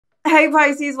Hey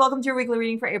Pisces, welcome to your weekly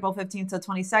reading for April 15th to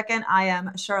 22nd. I am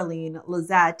Charlene,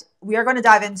 Lizette. We are going to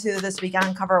dive into this week and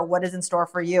uncover what is in store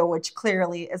for you, which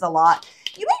clearly is a lot.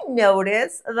 You may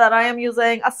notice that I am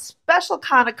using a special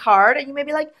kind of card, and you may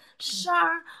be like,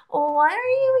 Char, why are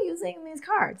you using these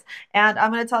cards? And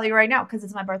I'm going to tell you right now, because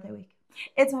it's my birthday week.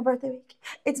 It's my birthday week.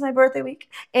 It's my birthday week.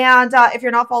 And if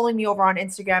you're not following me over on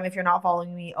Instagram, if you're not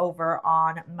following me over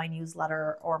on my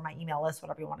newsletter or my email list,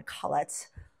 whatever you want to call it,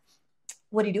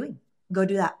 what are you doing? Go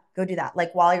do that. Go do that.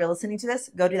 Like while you're listening to this,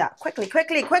 go do that quickly,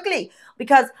 quickly, quickly,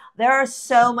 because there is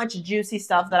so much juicy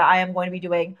stuff that I am going to be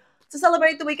doing to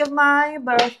celebrate the week of my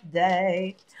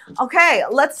birthday. Okay,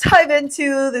 let's dive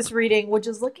into this reading, which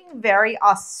is looking very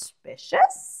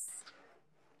auspicious.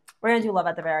 We're going to do love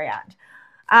at the very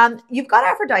end. You've got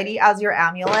Aphrodite as your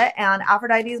amulet, and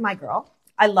Aphrodite is my girl.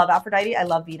 I love Aphrodite. I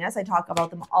love Venus. I talk about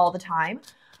them all the time.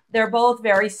 They're both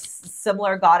very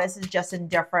similar goddesses, just in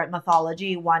different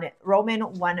mythology, one Roman,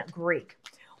 one Greek.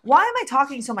 Why am I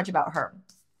talking so much about her?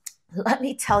 Let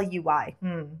me tell you why.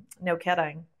 No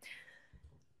kidding.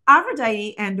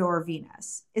 Aphrodite and/or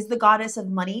Venus is the goddess of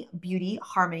money, beauty,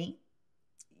 harmony,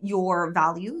 your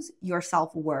values, your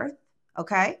self-worth,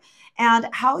 okay? And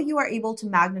how you are able to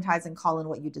magnetize and call in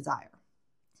what you desire.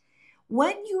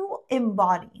 When you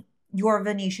embody your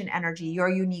Venetian energy, your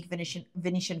unique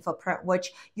Venetian footprint,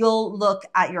 which you'll look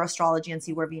at your astrology and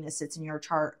see where Venus sits in your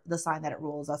chart, the sign that it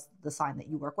rules, that's the sign that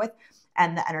you work with,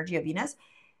 and the energy of Venus.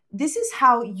 This is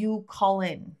how you call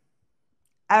in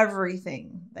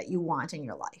everything that you want in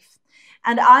your life.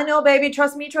 And I know, baby,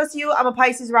 trust me, trust you. I'm a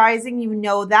Pisces rising. You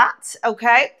know that,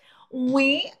 okay?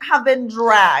 We have been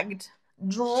dragged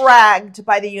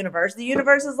by the universe. The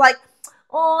universe is like,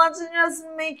 oh, let's just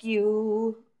make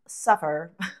you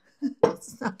suffer.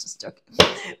 It's not just joking.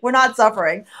 We're not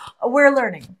suffering. We're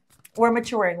learning. We're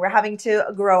maturing. We're having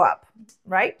to grow up,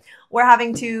 right? We're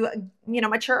having to,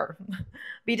 mature,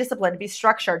 be disciplined, be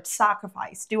structured,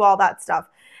 sacrifice, do all that stuff.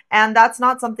 And that's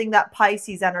not something that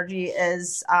Pisces energy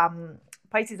is.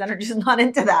 Pisces energy is not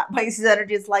into that. Pisces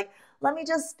energy is like, let me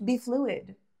just be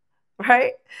fluid,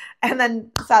 right? And then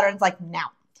Saturn's like,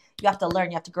 now. You have to learn,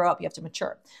 you have to grow up, you have to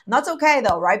mature. And that's okay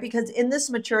though, right? Because in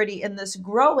this maturity, in this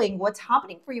growing, what's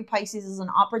happening for you, Pisces, is an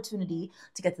opportunity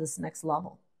to get to this next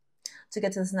level. To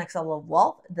get to this next level of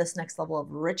wealth, this next level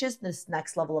of riches, this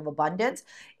next level of abundance.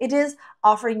 It is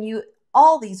offering you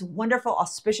all these wonderful,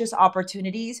 auspicious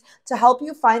opportunities to help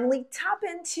you finally tap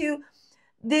into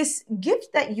this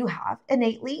gift that you have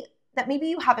innately that maybe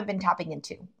you haven't been tapping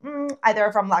into,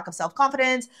 either from lack of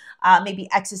self-confidence, maybe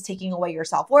X is taking away your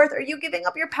self-worth, or you giving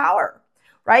up your power,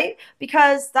 right?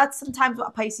 Because that's sometimes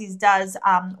what Pisces does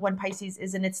when Pisces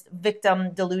is in its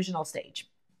victim delusional stage.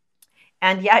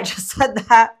 And yeah, I just said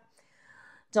that.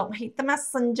 Don't hate the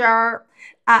messenger.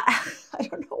 I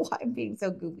don't know why I'm being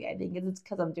so goofy. I think it's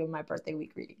because I'm doing my birthday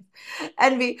week readings.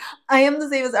 Envy, I am the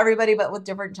same as everybody, but with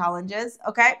different challenges,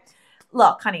 okay?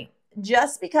 Look, honey.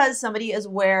 Just because somebody is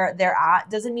where they're at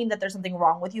doesn't mean that there's something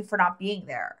wrong with you for not being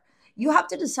there. You have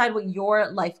to decide what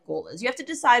your life goal is. You have to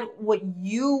decide what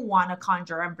you want to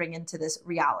conjure and bring into this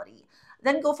reality.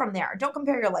 Then go from there. Don't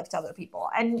compare your life to other people.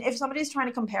 And if somebody's trying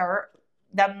to compare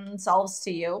themselves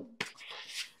to you,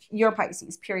 you're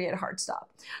Pisces, period, hard stop.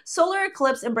 Solar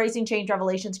eclipse, embracing change,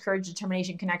 revelations, courage,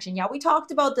 determination, connection. Yeah, we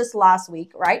talked about this last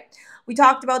week, right? We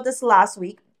talked about this last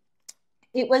week.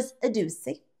 It was a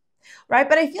doozy. Right?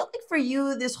 But I feel like for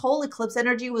you, this whole eclipse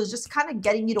energy was just kind of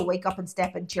getting you to wake up and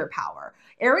step into your power.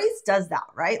 Aries does that,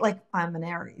 right? Like I'm an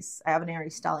Aries. I have an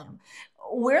Aries stellium.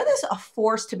 We're a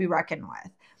force to be reckoned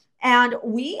with. And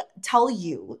we tell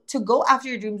you to go after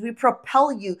your dreams. We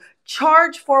propel you,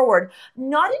 charge forward,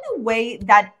 not in a way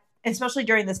that, especially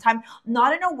during this time,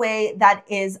 not in a way that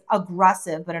is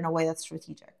aggressive, but in a way that's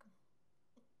strategic.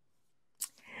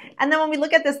 And then when we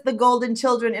look at this, the golden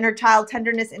children, inner child,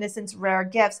 tenderness, innocence, rare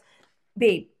gifts.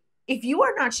 Babe, if you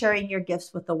are not sharing your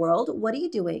gifts with the world, what are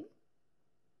you doing?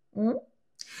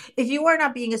 If you are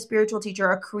not being a spiritual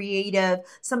teacher, a creative,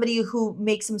 somebody who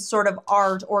makes some sort of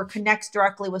art or connects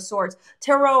directly with swords,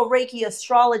 tarot, Reiki,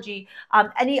 astrology,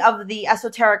 any of the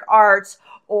esoteric arts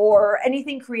or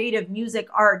anything creative, music,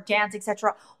 art, dance,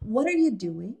 etc., what are you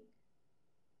doing?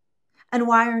 And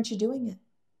why aren't you doing it?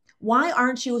 Why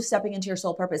aren't you stepping into your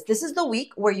soul purpose? This is the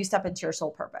week where you step into your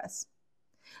soul purpose.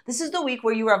 This is the week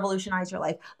where you revolutionize your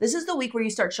life. This is the week where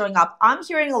you start showing up. I'm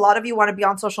hearing a lot of you want to be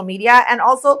on social media. And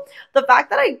also the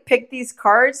fact that I picked these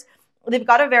cards, they've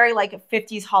got a very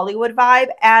 50s Hollywood vibe.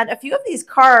 And a few of these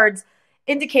cards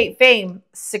indicate fame.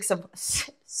 Six of,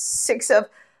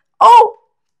 oh,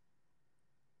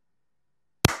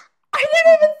 I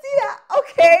didn't even see that.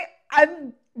 Okay.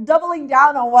 I'm doubling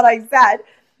down on what I said.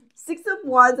 Six of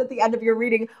Wands at the end of your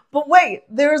reading. But wait,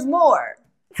 there's more.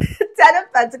 10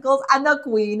 of Pentacles and the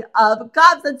Queen of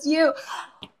Cups. That's you.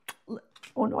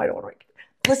 Oh no, I don't want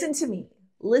to. Listen to me.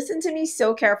 Listen to me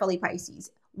so carefully,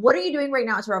 Pisces. What are you doing right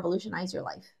now to revolutionize your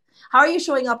life? How are you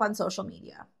showing up on social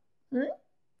media?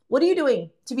 What are you doing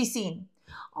to be seen?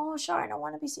 Oh, sure, I don't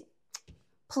want to be seen.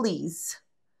 Please.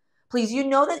 Please, you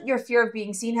know that your fear of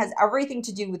being seen has everything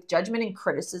to do with judgment and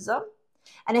criticism.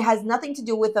 And it has nothing to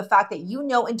do with the fact that you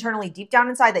know internally, deep down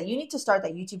inside, that you need to start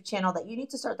that YouTube channel, that you need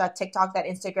to start that TikTok, that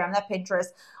Instagram, that Pinterest,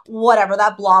 whatever,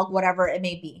 that blog, whatever it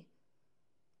may be.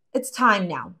 It's time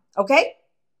now, okay?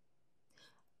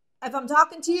 If I'm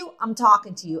talking to you, I'm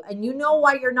talking to you. And you know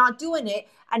why you're not doing it.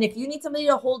 And if you need somebody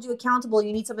to hold you accountable,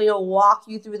 you need somebody to walk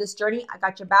you through this journey, I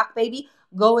got your back, baby.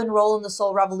 Go enroll in the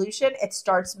Soul Revolution. It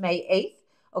starts May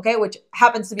 8th, okay, which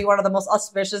happens to be one of the most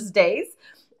auspicious days.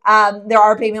 There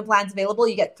are payment plans available.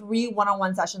 You get 3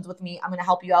 one-on-one sessions with me. I'm going to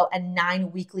help you out, and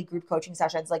 9 weekly group coaching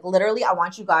sessions. Like literally, I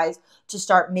want you guys to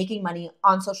start making money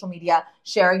on social media,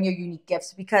 sharing your unique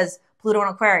gifts, because Pluto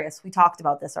and Aquarius, we talked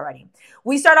about this already.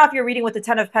 We start off your reading with the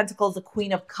 10 of Pentacles, the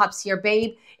Queen of Cups here,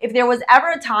 babe. If there was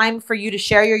ever a time for you to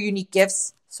share your unique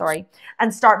gifts,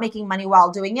 and start making money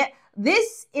while doing it,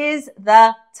 this is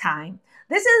the time.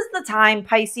 This is the time,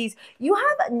 Pisces. You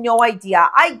have no idea.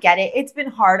 I get it. It's been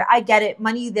hard. I get it.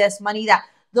 Money this, money that.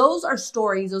 Those are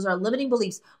stories. Those are limiting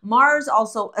beliefs. Mars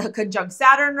also conjunct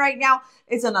Saturn right now.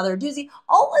 It's another doozy.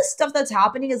 All this stuff that's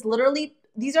happening is literally,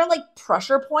 these are like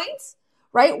pressure points,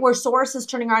 right? Where Source is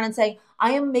turning around and saying,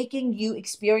 I am making you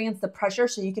experience the pressure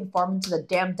so you can form into the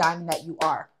damn diamond that you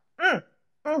are.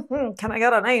 Can I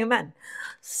get an amen?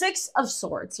 6 of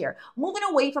Swords here. Moving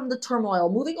away from the turmoil,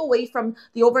 moving away from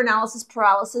the overanalysis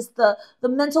paralysis, the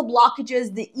mental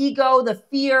blockages, the ego, the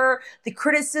fear, the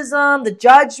criticism, the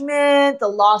judgment, the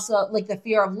loss of, like the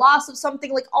fear of loss of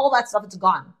something, like all that stuff, it's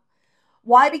gone.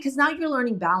 Why? Because now you're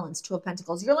learning balance, 2 of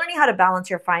Pentacles. You're learning how to balance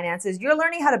your finances. You're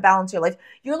learning how to balance your life.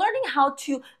 You're learning how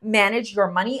to manage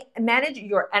your money, manage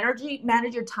your energy,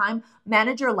 manage your time,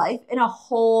 manage your life in a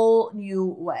whole new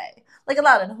way. Like a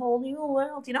lot in a whole new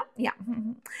world, you know? Yeah.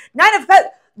 9 of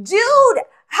Pentacles. Dude,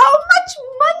 how much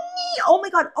money? Oh my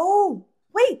God. Oh,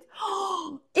 wait.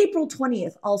 April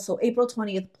 20th also. April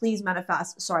 20th, please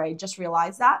manifest. Sorry, I just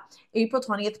realized that. April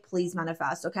 20th, please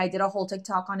manifest. Okay, I did a whole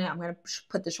TikTok on it. I'm going to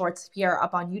put the shorts here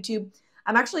up on YouTube.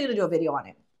 I'm actually going to do a video on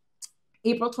it.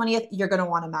 April 20th, you're going to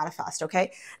want to manifest,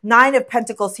 okay? 9 of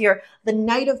Pentacles here. The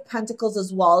Knight of Pentacles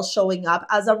as well showing up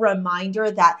as a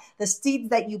reminder that the seeds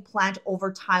that you plant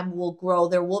over time will grow.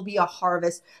 There will be a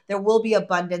harvest. There will be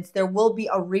abundance. There will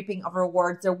be a reaping of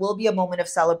rewards. There will be a moment of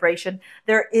celebration.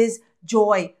 There is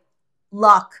joy,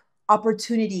 luck,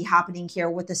 opportunity happening here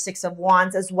with the 6 of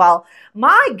Wands as well.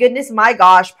 My goodness, my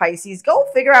gosh, Pisces. Go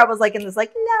figure I was like in this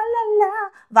like la la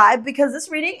la vibe, because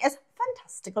this reading is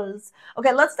fantasticals.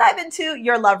 Okay, let's dive into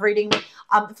your love reading.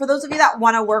 For those of you that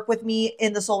want to work with me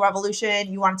in the Soul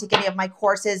Revolution, you want to take any of my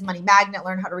courses, Money Magnet,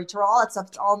 learn how to read tarot, all that stuff,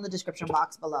 it's all in the description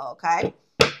box below, okay?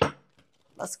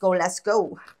 Let's go, let's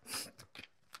go.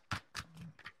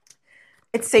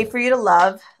 It's safe for you to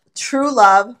love, true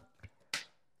love,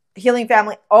 healing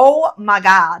family. Oh my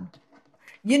God.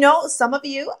 You know, some of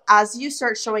you, as you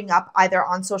start showing up either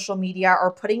on social media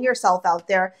or putting yourself out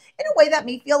there in a way that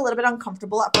may feel a little bit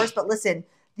uncomfortable at first, but listen,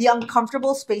 the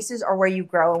uncomfortable spaces are where you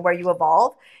grow and where you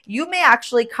evolve. You may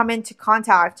actually come into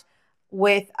contact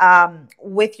with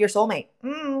your soulmate.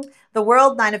 The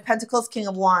World, 9 of Pentacles, King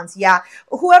of Wands. Yeah,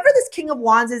 whoever this King of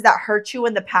Wands is that hurt you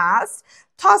in the past,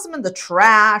 toss them in the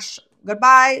trash.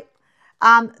 Goodbye.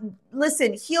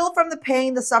 Listen, heal from the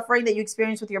pain, the suffering that you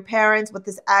experienced with your parents, with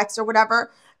this ex or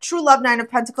whatever. True love, 9 of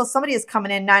Pentacles. Somebody is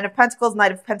coming in. 9 of Pentacles,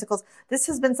 Knight of Pentacles. This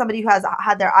has been somebody who has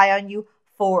had their eye on you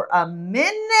for a minute.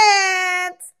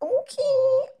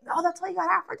 Okay. Oh, that's why you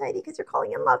got Aphrodite, because you're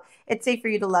calling in love. It's safe for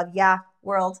you to love. Yeah,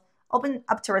 world. Open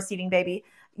up to receiving, baby.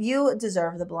 You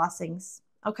deserve the blessings.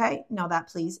 Okay, know that,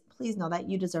 please. Please know that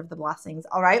you deserve the blessings.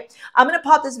 All right. I'm going to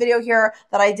pop this video here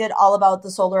that I did all about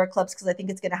the solar eclipse, because I think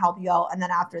it's going to help you out. And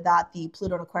then after that, the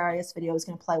Pluto and Aquarius video is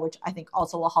going to play, which I think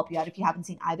also will help you out if you haven't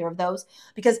seen either of those,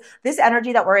 because this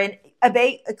energy that we're in,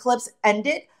 eclipse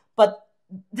ended, but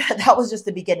that was just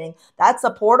the beginning. That's a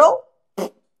portal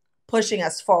pushing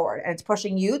us forward, and it's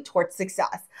pushing you towards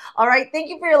success. All right. Thank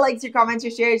you for your likes, your comments,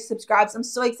 your shares, your subscribes. I'm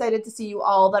so excited to see you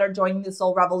all that are joining the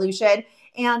Soul Revolution.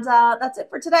 And that's it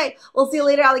for today. We'll see you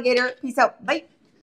later, alligator. Peace out. Bye.